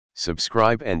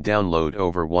Subscribe and download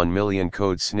over 1 million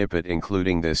code snippet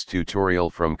including this tutorial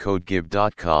from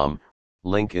codegive.com,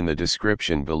 link in the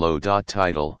description below.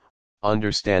 Title: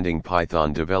 Understanding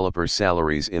Python Developer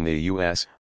Salaries in the US,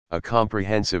 a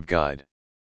Comprehensive Guide.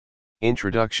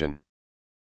 Introduction.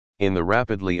 In the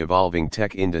rapidly evolving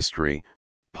tech industry,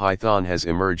 Python has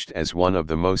emerged as one of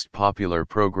the most popular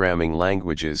programming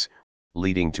languages,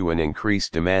 leading to an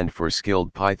increased demand for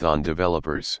skilled Python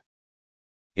developers.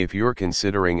 If you're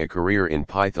considering a career in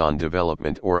Python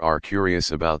development or are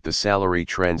curious about the salary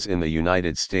trends in the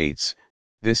United States,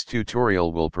 this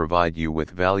tutorial will provide you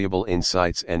with valuable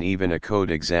insights and even a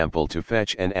code example to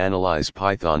fetch and analyze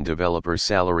Python developer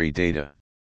salary data.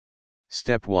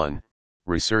 Step 1.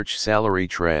 Research salary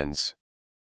trends.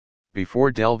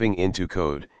 Before delving into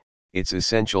code, it's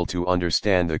essential to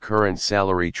understand the current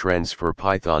salary trends for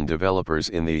Python developers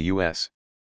in the US.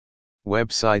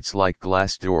 Websites like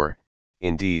Glassdoor,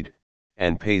 Indeed,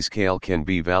 and PayScale can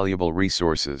be valuable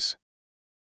resources.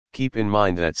 Keep in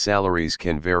mind that salaries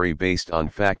can vary based on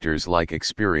factors like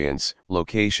experience,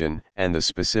 location, and the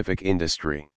specific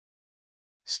industry.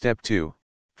 Step 2.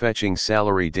 Fetching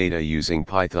salary data using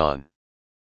Python.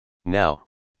 Now,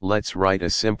 let's write a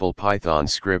simple Python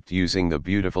script using the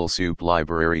beautifulsoup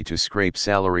library to scrape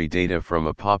salary data from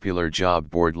a popular job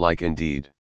board like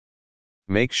Indeed.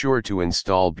 Make sure to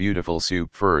install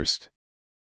beautifulsoup first.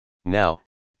 Now,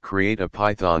 create a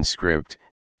Python script,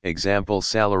 example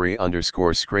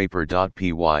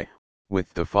salary_scraper.py,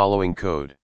 with the following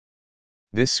code.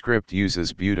 This script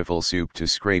uses beautifulsoup to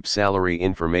scrape salary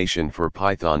information for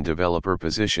Python developer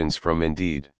positions from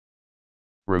Indeed.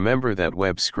 Remember that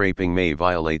web scraping may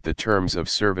violate the terms of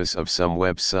service of some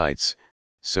websites,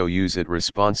 so use it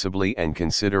responsibly and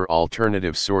consider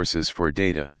alternative sources for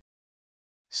data.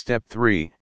 Step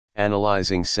 3.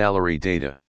 Analyzing salary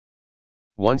data.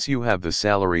 Once you have the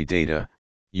salary data,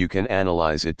 you can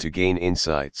analyze it to gain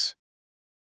insights.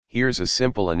 Here's a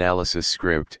simple analysis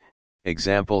script,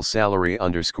 example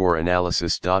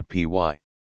salary_analysis.py.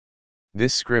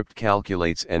 This script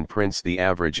calculates and prints the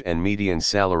average and median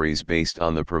salaries based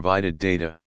on the provided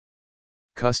data.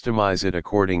 Customize it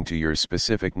according to your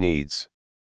specific needs.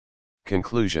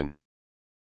 Conclusion.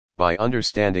 By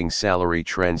understanding salary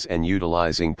trends and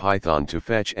utilizing Python to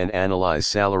fetch and analyze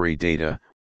salary data,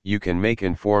 you can make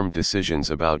informed decisions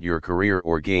about your career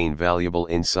or gain valuable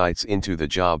insights into the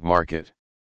job market.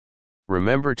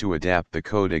 Remember to adapt the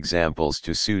code examples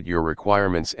to suit your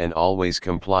requirements and always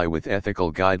comply with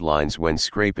ethical guidelines when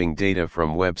scraping data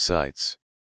from websites.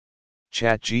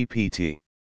 ChatGPT.